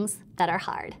with things that are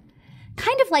hard,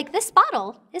 kind of like this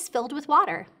bottle is filled with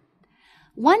water.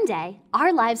 One day,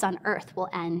 our lives on earth will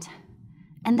end,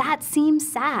 and that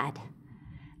seems sad.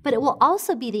 But it will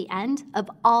also be the end of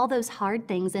all those hard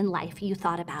things in life you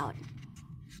thought about.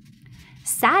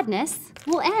 Sadness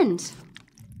will end.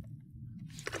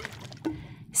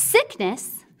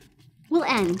 Sickness will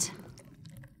end.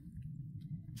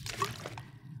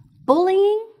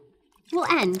 Bullying will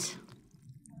end.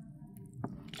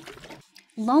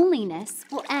 Loneliness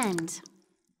will end.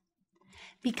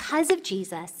 Because of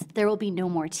Jesus, there will be no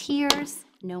more tears,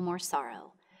 no more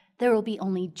sorrow. There will be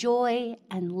only joy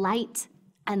and light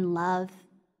and love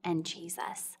and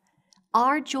Jesus.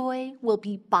 Our joy will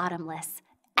be bottomless,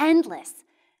 endless.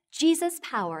 Jesus'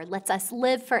 power lets us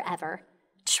live forever.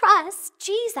 Trust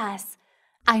Jesus.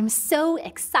 I'm so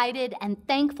excited and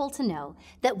thankful to know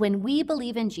that when we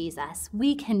believe in Jesus,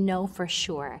 we can know for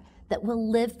sure that we'll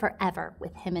live forever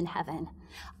with him in heaven.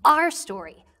 Our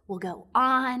story will go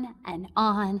on and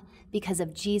on because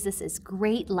of Jesus'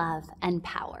 great love and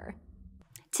power.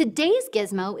 Today's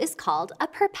gizmo is called a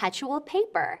perpetual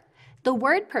paper. The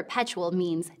word perpetual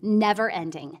means never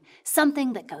ending,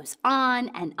 something that goes on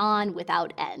and on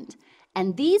without end.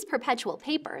 And these perpetual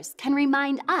papers can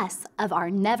remind us of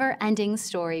our never-ending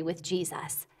story with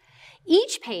Jesus.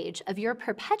 Each page of your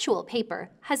perpetual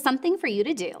paper has something for you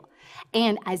to do.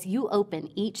 And as you open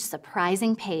each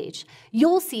surprising page,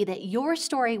 you'll see that your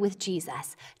story with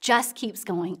Jesus just keeps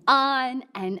going on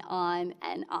and on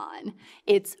and on.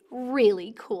 It's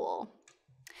really cool.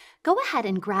 Go ahead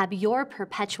and grab your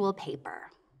perpetual paper.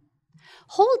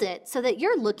 Hold it so that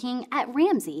you're looking at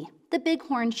Ramsey, the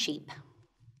bighorn sheep.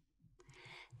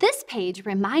 This page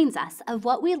reminds us of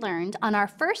what we learned on our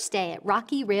first day at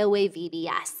Rocky Railway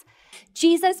VBS.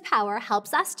 Jesus' power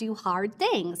helps us do hard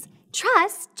things.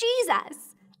 Trust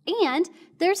Jesus. And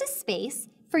there's a space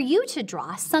for you to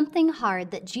draw something hard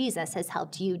that Jesus has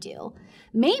helped you do.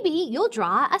 Maybe you'll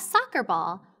draw a soccer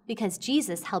ball because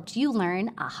Jesus helped you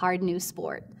learn a hard new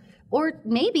sport. Or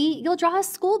maybe you'll draw a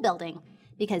school building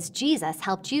because Jesus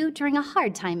helped you during a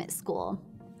hard time at school.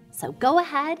 So go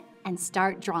ahead and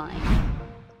start drawing.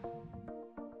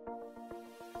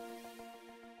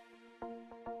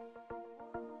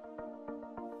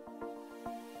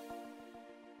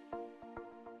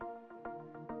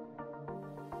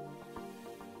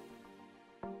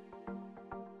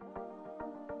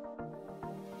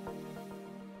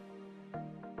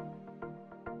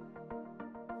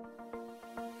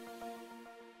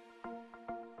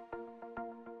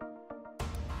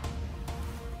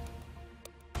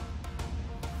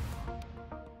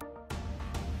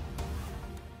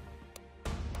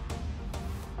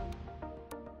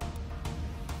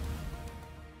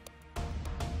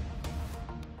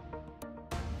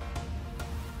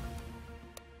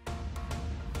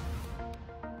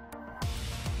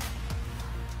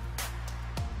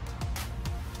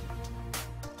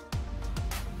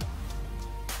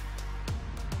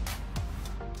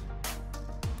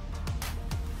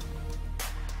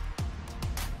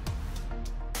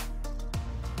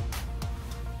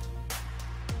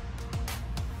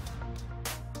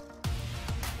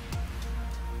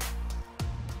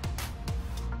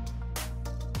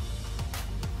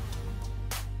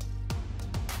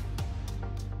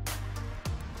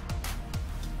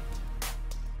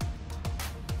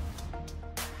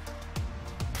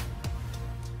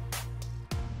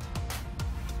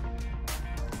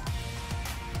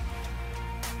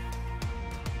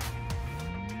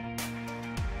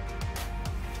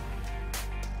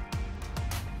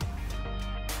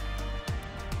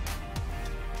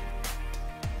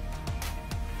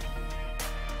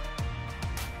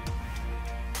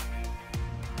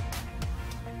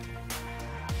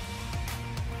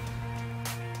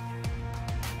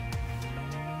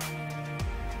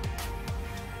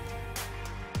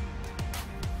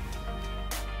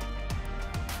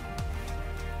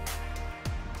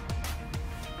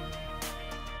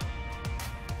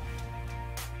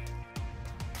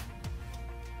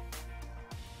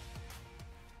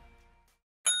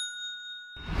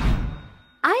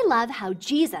 love how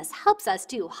Jesus helps us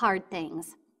do hard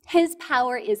things. His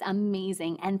power is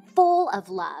amazing and full of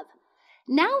love.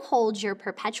 Now hold your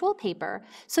perpetual paper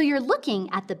so you're looking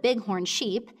at the bighorn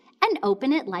sheep and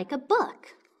open it like a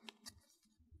book.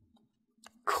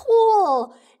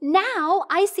 Cool! Now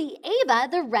I see Ava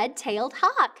the red-tailed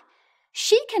hawk.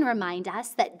 She can remind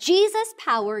us that Jesus'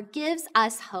 power gives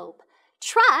us hope.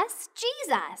 Trust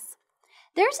Jesus.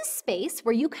 There's a space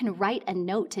where you can write a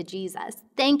note to Jesus,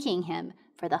 thanking him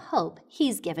for the hope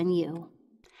he's given you.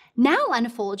 Now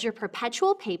unfold your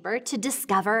perpetual paper to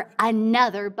discover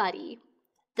another buddy.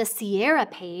 The Sierra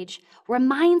page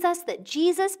reminds us that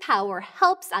Jesus' power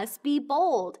helps us be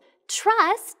bold.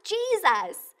 Trust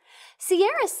Jesus.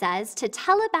 Sierra says to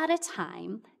tell about a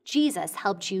time Jesus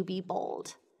helped you be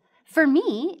bold. For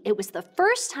me, it was the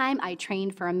first time I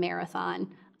trained for a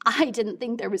marathon. I didn't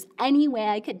think there was any way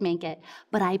I could make it,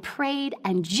 but I prayed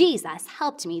and Jesus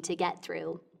helped me to get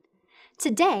through.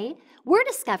 Today, we're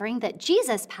discovering that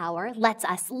Jesus' power lets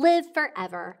us live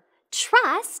forever.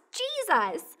 Trust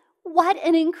Jesus. What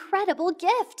an incredible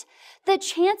gift! The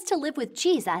chance to live with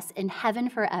Jesus in heaven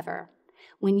forever.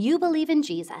 When you believe in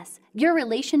Jesus, your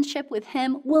relationship with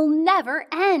him will never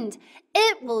end.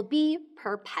 It will be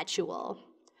perpetual.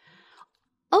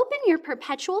 Open your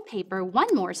perpetual paper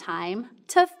one more time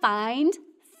to find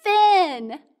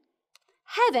Finn.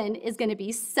 Heaven is going to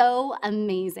be so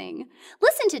amazing.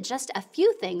 Listen to just a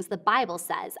few things the Bible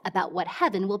says about what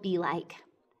heaven will be like.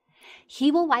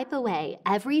 He will wipe away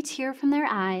every tear from their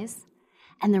eyes,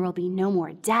 and there will be no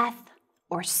more death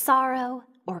or sorrow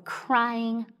or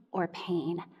crying or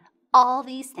pain. All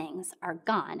these things are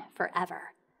gone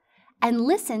forever. And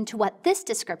listen to what this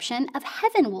description of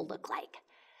heaven will look like.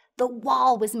 The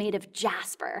wall was made of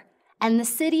jasper, and the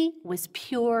city was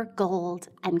pure gold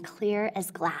and clear as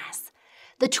glass.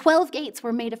 The 12 gates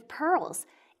were made of pearls,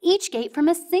 each gate from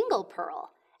a single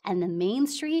pearl, and the main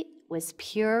street was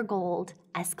pure gold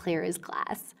as clear as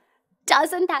glass.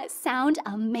 Doesn't that sound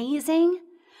amazing?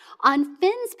 On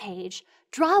Finn's page,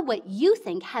 draw what you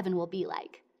think heaven will be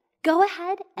like. Go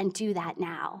ahead and do that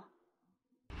now.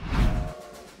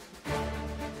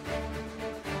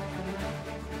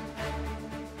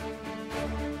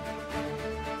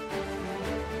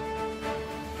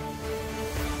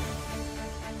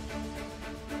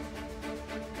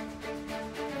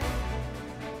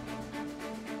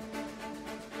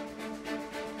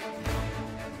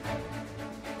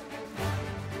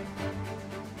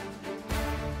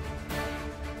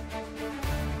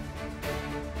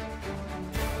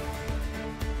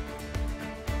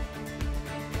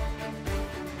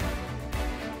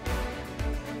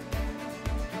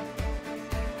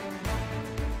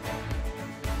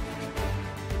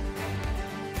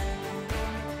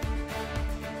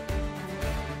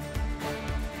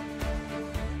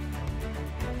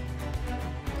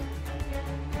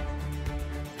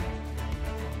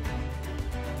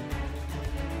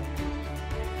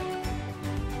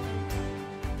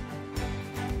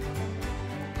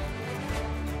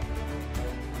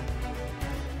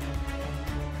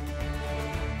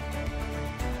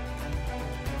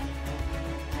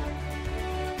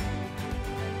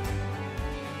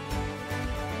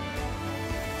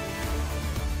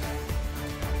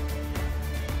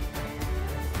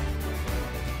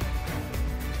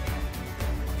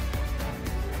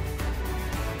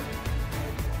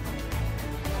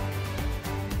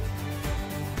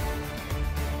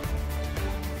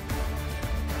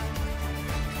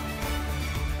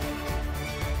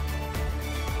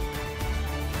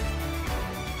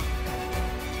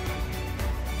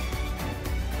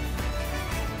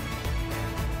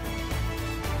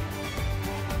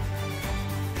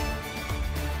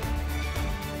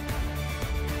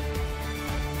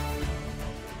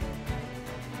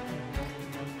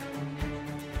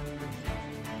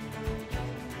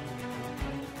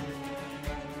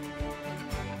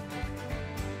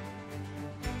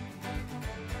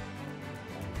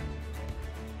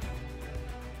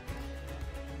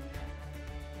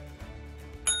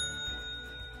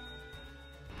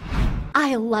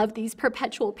 I love these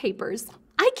perpetual papers.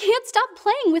 I can't stop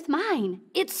playing with mine.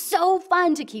 It's so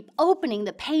fun to keep opening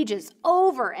the pages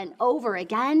over and over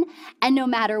again. And no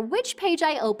matter which page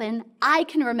I open, I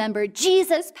can remember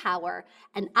Jesus' power.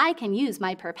 And I can use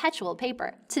my perpetual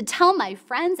paper to tell my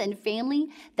friends and family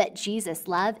that Jesus'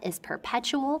 love is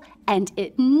perpetual and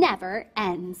it never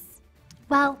ends.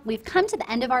 Well, we've come to the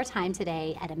end of our time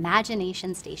today at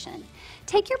Imagination Station.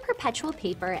 Take your perpetual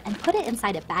paper and put it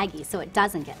inside a baggie so it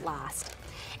doesn't get lost.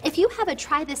 If you have a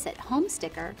Try This at Home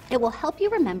sticker, it will help you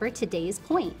remember today's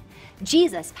point.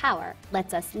 Jesus' power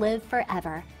lets us live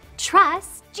forever.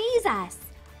 Trust Jesus.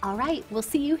 All right, we'll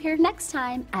see you here next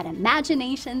time at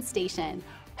Imagination Station.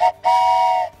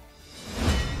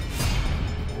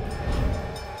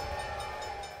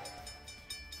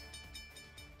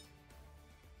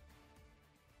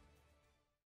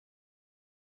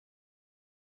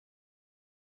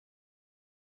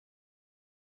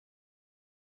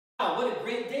 Wow, what a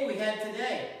great day we had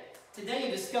today. Today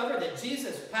you discovered that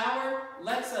Jesus' power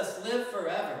lets us live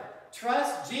forever.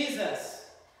 Trust Jesus.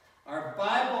 Our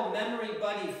Bible memory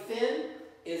buddy Finn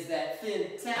is that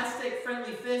fantastic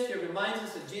friendly fish who reminds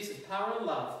us of Jesus' power and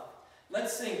love.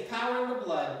 Let's sing Power in the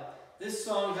Blood. This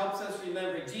song helps us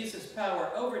remember Jesus'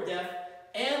 power over death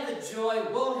and the joy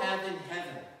we'll have in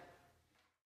heaven.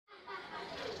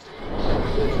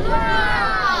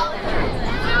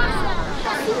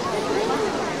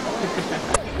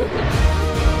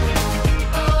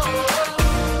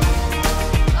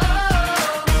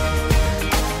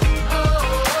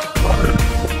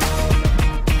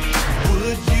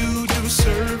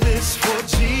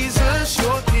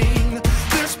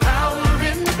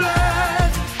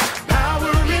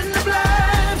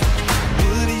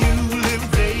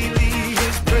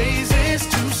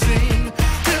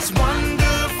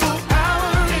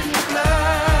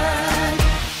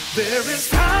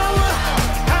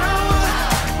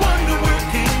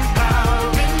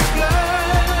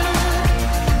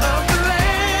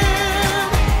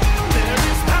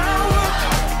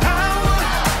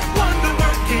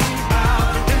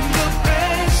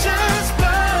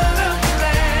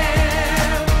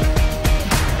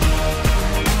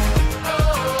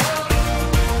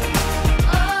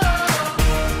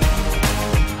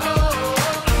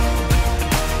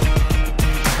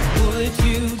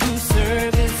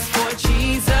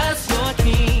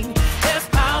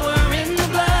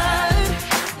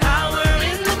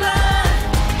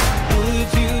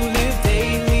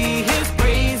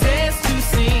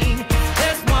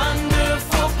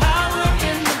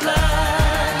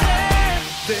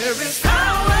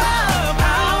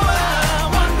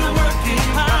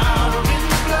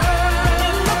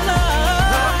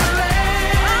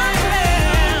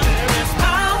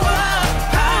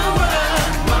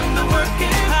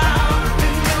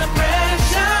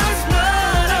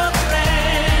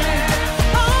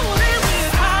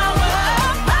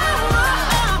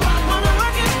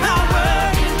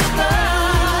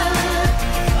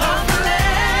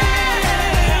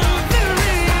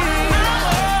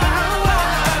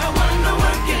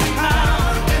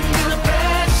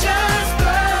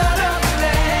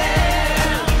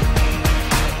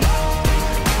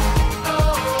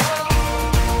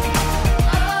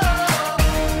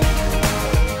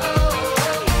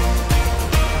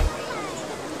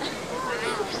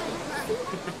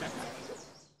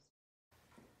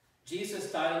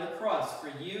 Jesus died on the cross for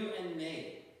you and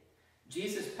me.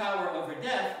 Jesus' power over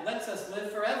death lets us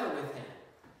live forever with him.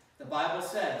 The Bible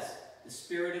says, the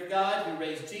Spirit of God who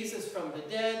raised Jesus from the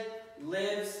dead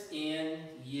lives in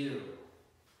you.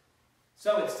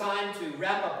 So it's time to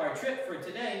wrap up our trip for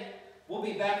today. We'll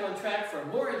be back on track for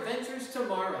more adventures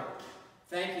tomorrow.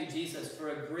 Thank you, Jesus, for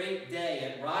a great day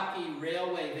at Rocky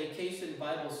Railway Vacation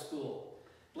Bible School.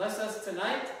 Bless us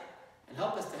tonight and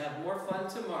help us to have more fun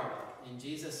tomorrow. In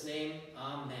Jesus' name,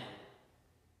 amen.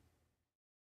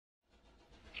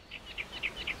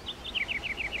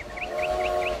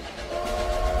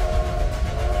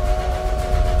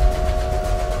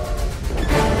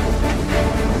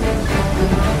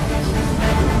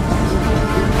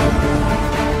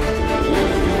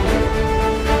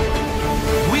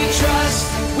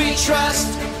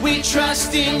 We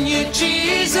trust in you,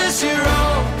 Jesus. You're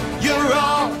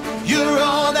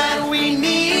all that we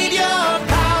need. Your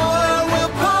power will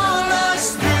pull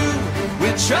us through.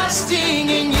 We're trusting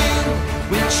in you.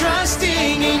 We're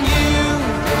trusting in you.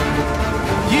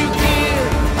 You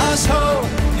give us hope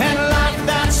and life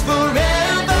that's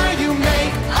forever. You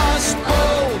make us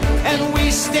bold and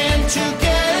we stand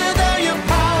together. Your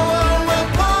power will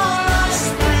pull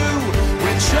us through.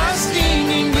 We're trusting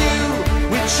in you.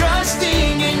 We're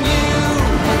trusting in you.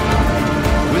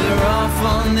 We're off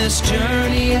on this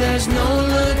journey, there's no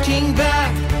looking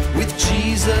back. With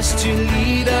Jesus to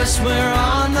lead us, we're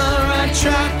on the right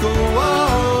track. Oh,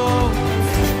 oh,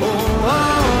 oh,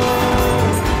 oh.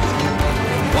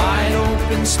 Wide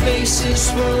open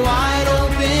spaces for wide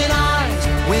open eyes.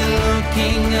 We're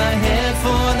looking ahead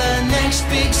for the next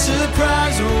big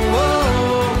surprise. Oh,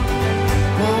 oh,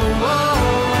 oh, oh.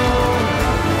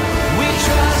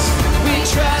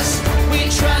 We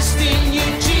trust in you,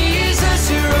 Jesus.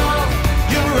 You're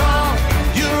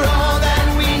all that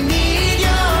we need.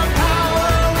 Your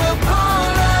power will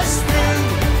pull us through.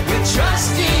 We're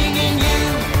trusting in you.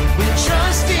 We're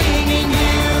trusting in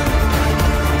you.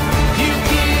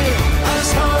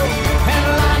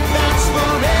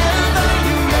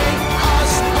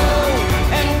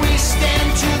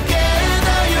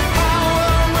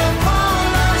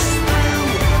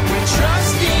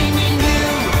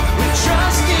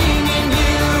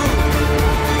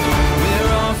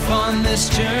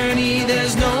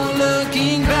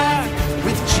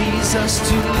 wants us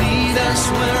to lead us.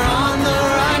 We're on the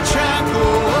right track. Oh,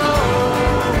 oh,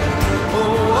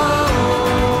 oh,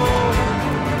 oh.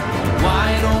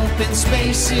 Wide open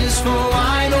spaces for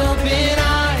wide open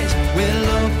eyes. We're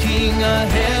looking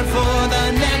ahead for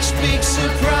the